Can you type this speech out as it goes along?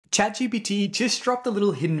ChatGPT just dropped a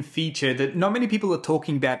little hidden feature that not many people are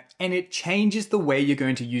talking about, and it changes the way you're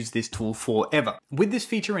going to use this tool forever. With this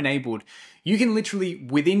feature enabled, you can literally,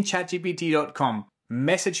 within chatgpt.com,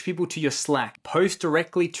 message people to your Slack, post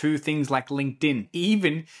directly to things like LinkedIn,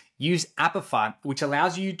 even use Apify, which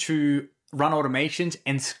allows you to run automations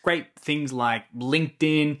and scrape things like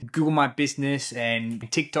LinkedIn, Google My Business, and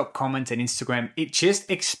TikTok comments and Instagram. It just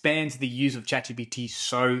expands the use of ChatGPT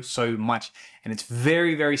so much. And it's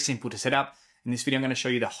very, very simple to set up. In this video, I'm going to show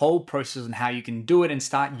you the whole process on how you can do it and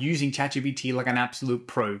start using ChatGPT like an absolute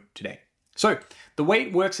pro today. So the way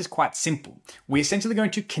it works is quite simple. We're essentially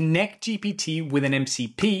going to connect GPT with an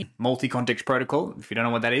MCP, multi-context protocol, if you don't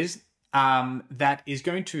know what that is, that is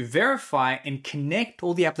going to verify and connect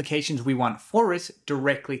all the applications we want for us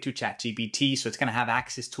directly to ChatGPT. So it's going to have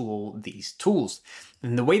access to all these tools.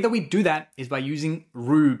 And the way that we do that is by using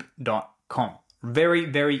rube.com. Very,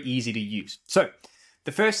 very easy to use. So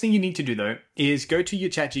the first thing you need to do though is go to your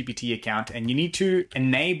ChatGPT account and you need to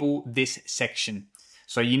enable this section.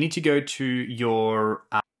 So you need to go to your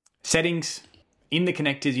settings. In the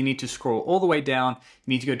connectors, you need to scroll all the way down.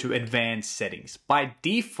 You need to go to advanced settings. By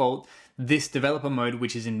default, this developer mode,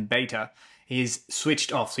 which is in beta, is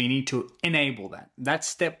switched off. So you need to enable that. That's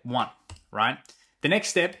step one, right? The next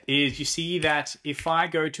step is you see that if I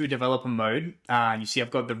go to developer mode, you see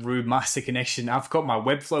I've got the Rube master connection. I've got my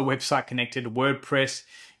Webflow website connected, WordPress,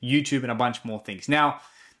 YouTube, and a bunch more things. Now,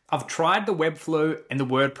 I've tried the Webflow and the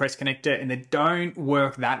WordPress connector and they don't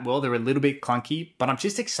work that well. They're a little bit clunky, but I'm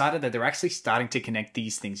just excited that they're actually starting to connect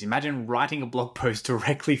these things. Imagine writing a blog post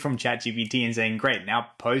directly from ChatGPT and saying, great, now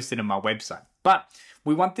post it on my website. But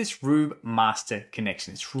we want this Rube master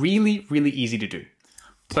connection. It's really, really easy to do.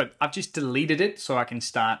 So I've just deleted it so I can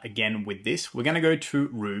start again with this. We're going to go to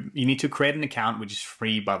Rube. You need to create an account, which is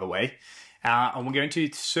free, by the way. And we're going to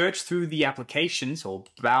search through the applications or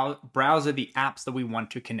browser the apps that we want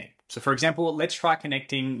to connect. So for example, let's try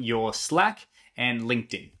connecting your Slack and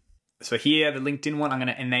LinkedIn. So here, the LinkedIn one, I'm going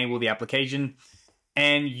to enable the application.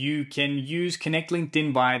 And you can use Connect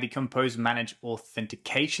LinkedIn via the Compose Manage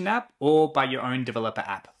Authentication app or by your own developer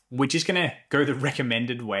app. We're just going to go the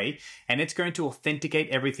recommended way, and it's going to authenticate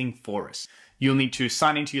everything for us. You'll need to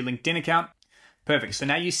sign into your LinkedIn account. Perfect. So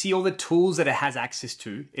now you see all the tools that it has access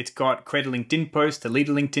to. It's got create a LinkedIn post, delete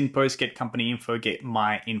a LinkedIn post, get company info, get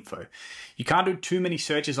my info. You can't do too many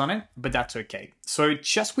searches on it, but that's okay. So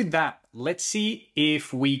just with that, let's see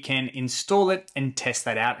if we can install it and test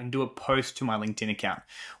that out and do a post to my LinkedIn account.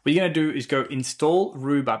 What you're going to do is go install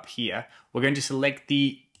Rube up here. We're going to select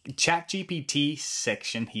the ChatGPT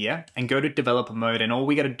section here and go to developer mode. And all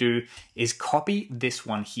we got to do is copy this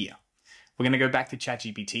one here. We're going to go back to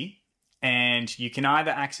ChatGPT. And you can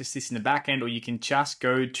either access this in the back end or you can just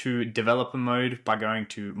go to developer mode by going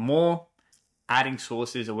to more, adding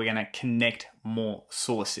sources, or we're going to connect more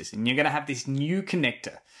sources. And you're going to have this new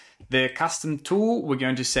connector. The custom tool, we're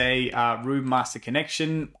going to say Rube Master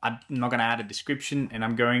Connection. I'm not going to add a description and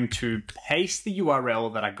I'm going to paste the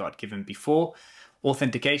URL that I got given before.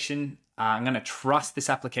 Authentication. I'm going to trust this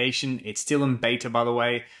application. It's still in beta, by the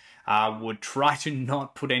way. Would try to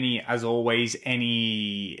not put any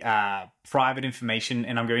private information,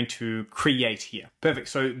 and I'm going to create here. Perfect.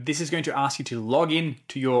 So this is going to ask you to log in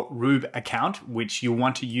to your Rube account, which you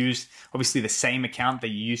want to use, obviously the same account that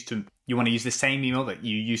you want to use the same email that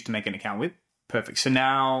you used to make an account with. Perfect. So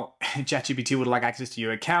now ChatGPT would like access to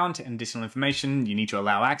your account and additional information. You need to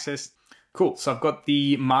allow access. Cool. So I've got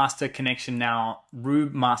the master connection now,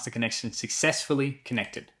 Rube master connection successfully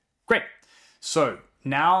connected. Great. So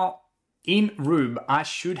now in Rube, I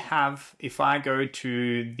should have, if I go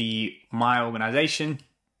to my organization,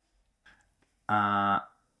 I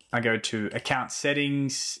go to account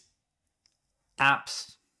settings,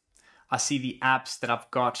 apps, I see the apps that I've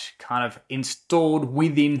got kind of installed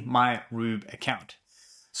within my Rube account.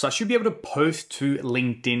 So I should be able to post to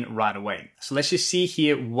LinkedIn right away. So let's just see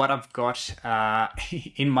here what I've got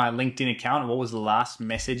in my LinkedIn account. What was the last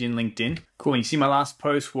message in LinkedIn? Cool, you see my last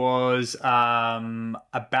post was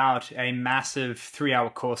about a massive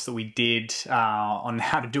 3-hour course that we did on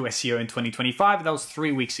how to do SEO in 2025. That was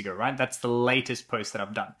 3 weeks ago, right? That's the latest post that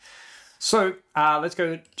I've done. So let's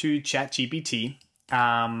go to ChatGPT.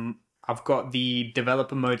 I've got the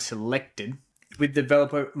developer mode selected. With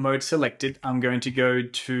developer mode selected, I'm going to go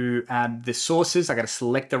to add the sources. I got to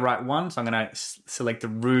select the right one. So I'm going to select the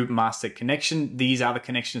Rube master connection. These are the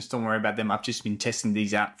connections. Don't worry about them. I've just been testing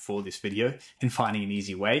these out for this video and finding an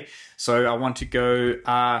easy way. So I want to go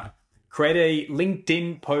create a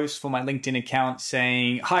LinkedIn post for my LinkedIn account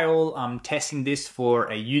saying, hi all, I'm testing this for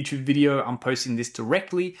a YouTube video. I'm posting this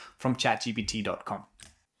directly from chatgpt.com.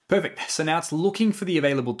 Perfect. So now it's looking for the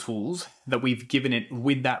available tools that we've given it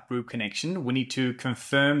with that Rube connection. We need to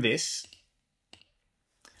confirm this.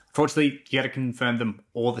 Unfortunately, you got to confirm them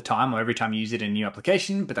all the time or every time you use it in a new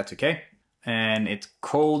application, but that's okay. And it's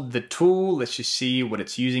called the tool. Let's just see what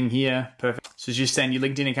it's using here. Perfect. So it's just saying your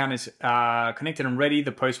LinkedIn account is connected and ready.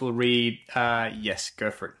 The post will read, yes,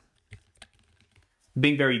 go for it.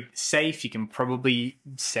 Being very safe, you can probably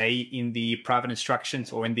say in the private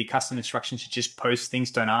instructions or in the custom instructions, you just post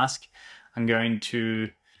things, don't ask. I'm going to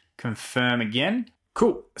confirm again.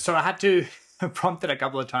 Cool. So I had to prompt it a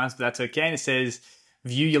couple of times, but that's okay. And it says,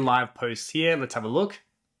 view your live posts here. Let's have a look.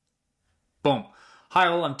 Boom. Hi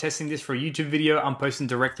all, I'm testing this for a YouTube video. I'm posting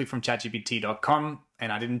directly from chatgpt.com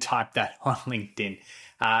and I didn't type that on LinkedIn.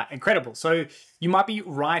 Incredible. So you might be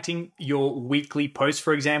writing your weekly post,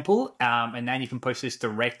 for example, and now you can post this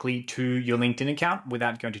directly to your LinkedIn account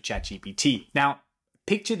without going to ChatGPT. Now,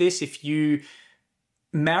 picture this, if you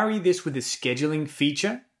marry this with the scheduling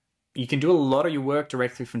feature, you can do a lot of your work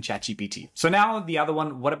directly from ChatGPT. So now the other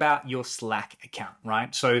one, what about your Slack account,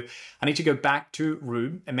 right? So I need to go back to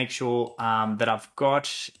Rube and make sure that I've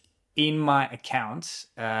got in my account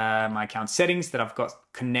settings that I've got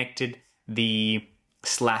connected the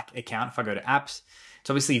Slack account. If I go to apps, it's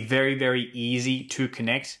obviously very, very easy to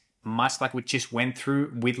connect, much like we just went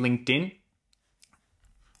through with LinkedIn.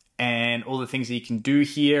 And all the things that you can do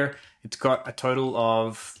here, it's got a total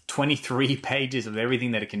of 23 pages of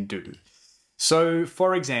everything that it can do. So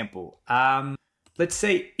for example, let's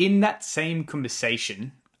say in that same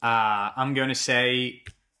conversation, I'm going to say,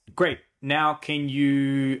 great, now can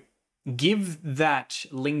you give that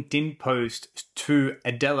LinkedIn post to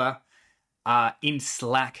Adela in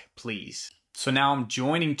Slack, please? So now I'm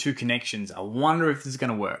joining two connections. I wonder if this is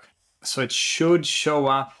going to work. So it should show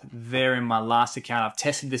up there in my last account. I've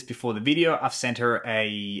tested this before the video. I've sent her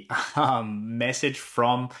a message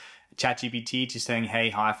from ChatGPT just saying, hey,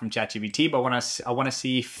 hi from ChatGPT. But I want to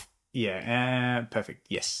see if, yeah, perfect.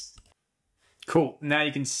 Yes. Cool. Now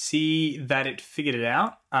you can see that it figured it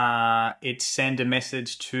out. It sent a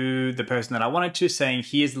message to the person that I wanted to saying,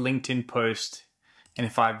 here's the LinkedIn post. And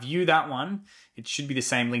if I view that one, it should be the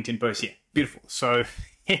same LinkedIn post here. Beautiful. So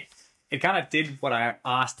it kind of did what I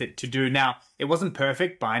asked it to do. Now, it wasn't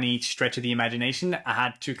perfect by any stretch of the imagination. I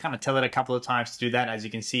had to kind of tell it a couple of times to do that. As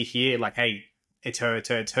you can see here, like, hey, it's her, it's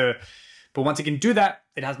her, it's her. But once it can do that,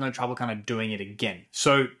 it has no trouble kind of doing it again.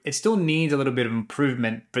 So it still needs a little bit of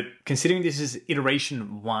improvement, but considering this is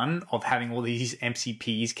iteration 1 of having all these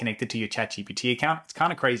MCPs connected to your ChatGPT account, it's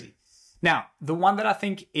kind of crazy. Now, the one that I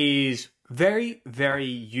think is very, very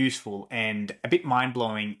useful and a bit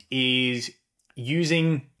mind-blowing is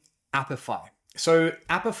using Appify. So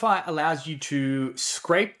Appify allows you to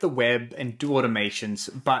scrape the web and do automations,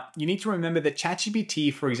 but you need to remember that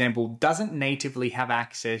ChatGPT, for example, doesn't natively have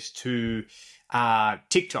access to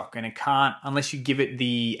TikTok, and it can't, unless you give it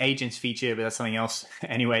the agents feature, but that's something else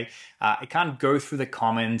anyway, it can't go through the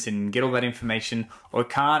comments and get all that information, or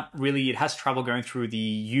it has trouble going through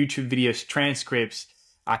the YouTube videos transcripts.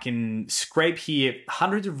 I can scrape here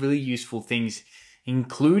hundreds of really useful things,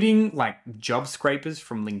 including like job scrapers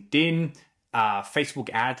from LinkedIn, Facebook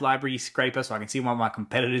ad library scraper, so I can see what my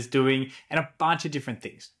competitors doing, and a bunch of different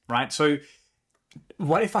things, right? So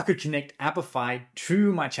what if I could connect Appify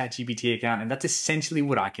to my ChatGPT account? And that's essentially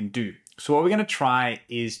what I can do. So what we're going to try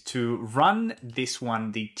is to run this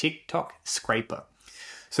one, the TikTok scraper.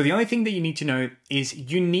 So the only thing that you need to know is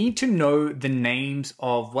you need to know the names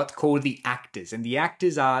of what's called the actors. And the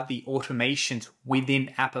actors are the automations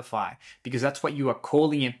within Appify, because that's what you are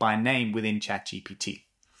calling it by name within ChatGPT.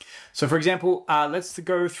 So for example, let's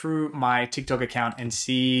go through my TikTok account and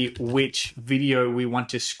see which video we want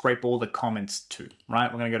to scrape all the comments to, right?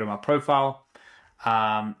 We're going to go to my profile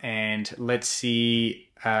and let's see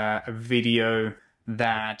a video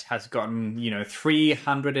that has gotten,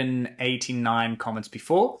 389 comments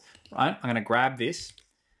before, right? I'm going to grab this.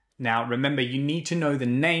 Now, remember, you need to know the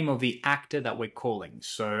name of the actor that we're calling.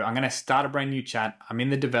 So I'm going to start a brand new chat. I'm in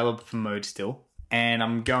the developer mode still, and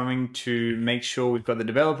I'm going to make sure we've got the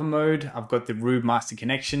developer mode. I've got the Rube master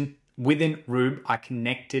connection. Within Rube, I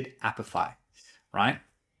connected Appify, right?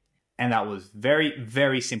 And that was very,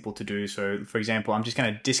 very simple to do. So for example, I'm just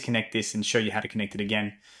going to disconnect this and show you how to connect it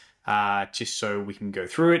again. Just so we can go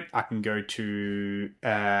through it. I can go to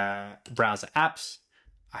browser apps.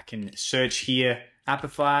 I can search here,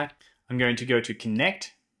 Appify. I'm going to go to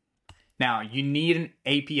connect. Now you need an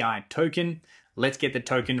API token. Let's get the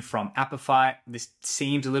token from Appify. This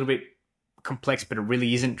seems a little bit complex, but it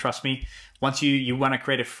really isn't, trust me. Once you want to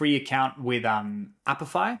create a free account with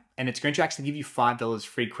Appify, and it's going to actually give you $5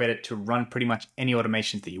 free credit to run pretty much any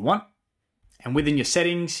automations that you want. And within your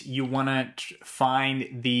settings, you want to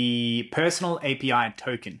find the personal API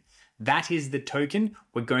token. That is the token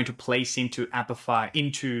we're going to place into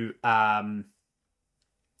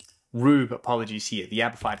Rube, apologies here, the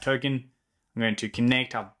Apify token. I'm going to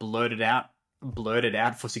connect, I've blurred it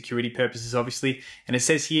out for security purposes, obviously. And it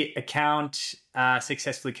says here, account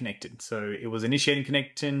successfully connected. So it was initiating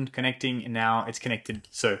connecting, and now it's connected.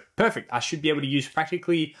 So perfect. I should be able to use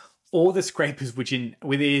practically all the scrapers within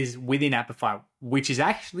Apify, which is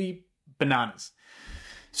actually bananas.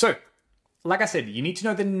 So, like I said, you need to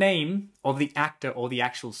know the name of the actor or the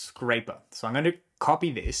actual scraper. So I'm going to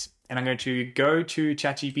copy this and I'm going to go to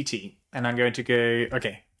ChatGPT and I'm going to go,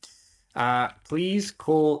 okay, please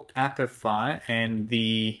call Apify and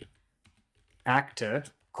the actor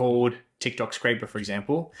called TikTok scraper, for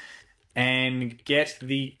example, and get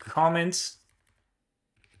the comments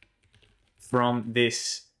from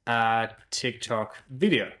this TikTok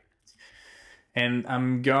video. And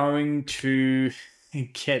I'm going to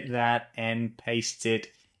get that and paste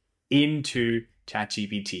it into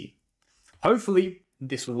ChatGPT. Hopefully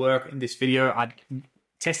this will work in this video. I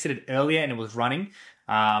tested it earlier and it was running.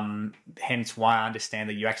 Hence why I understand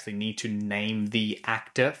that you actually need to name the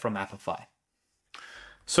actor from Apify.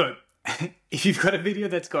 So if you've got a video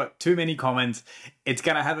that's got too many comments, it's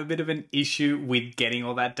going to have a bit of an issue with getting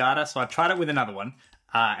all that data. So I tried it with another one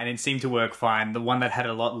and it seemed to work fine. The one that had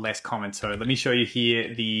a lot less comments. So let me show you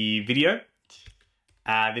here the video.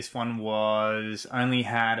 This one only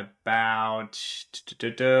had about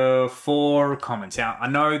 4 comments. Now, I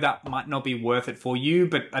know that might not be worth it for you,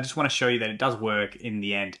 but I just want to show you that it does work in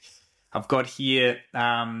the end. I've got here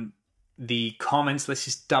the comments. Let's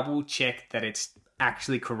just double check that it's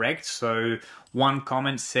actually correct. So one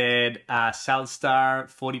comment said,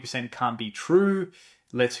 Salstar 40% can't be true.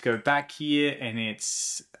 Let's go back here and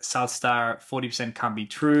it's Salstar 40% can't be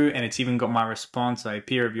true. And it's even got my response, a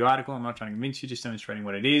peer review article. I'm not trying to convince you, just demonstrating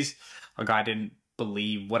what it is. A guy didn't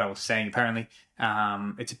believe what I was saying, apparently.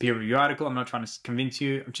 It's a peer review article. I'm not trying to convince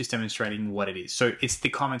you. I'm just demonstrating what it is. So it's the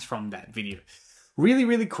comments from that video. Really,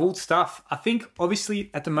 really cool stuff. I think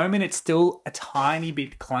obviously at the moment it's still a tiny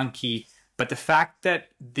bit clunky, but the fact that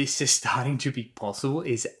this is starting to be possible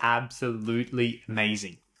is absolutely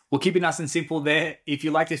amazing. We'll keep it nice and simple there. If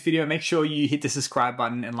you like this video, make sure you hit the subscribe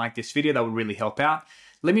button and like this video. That would really help out.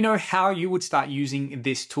 Let me know how you would start using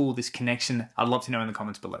this tool, this connection. I'd love to know in the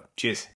comments below. Cheers.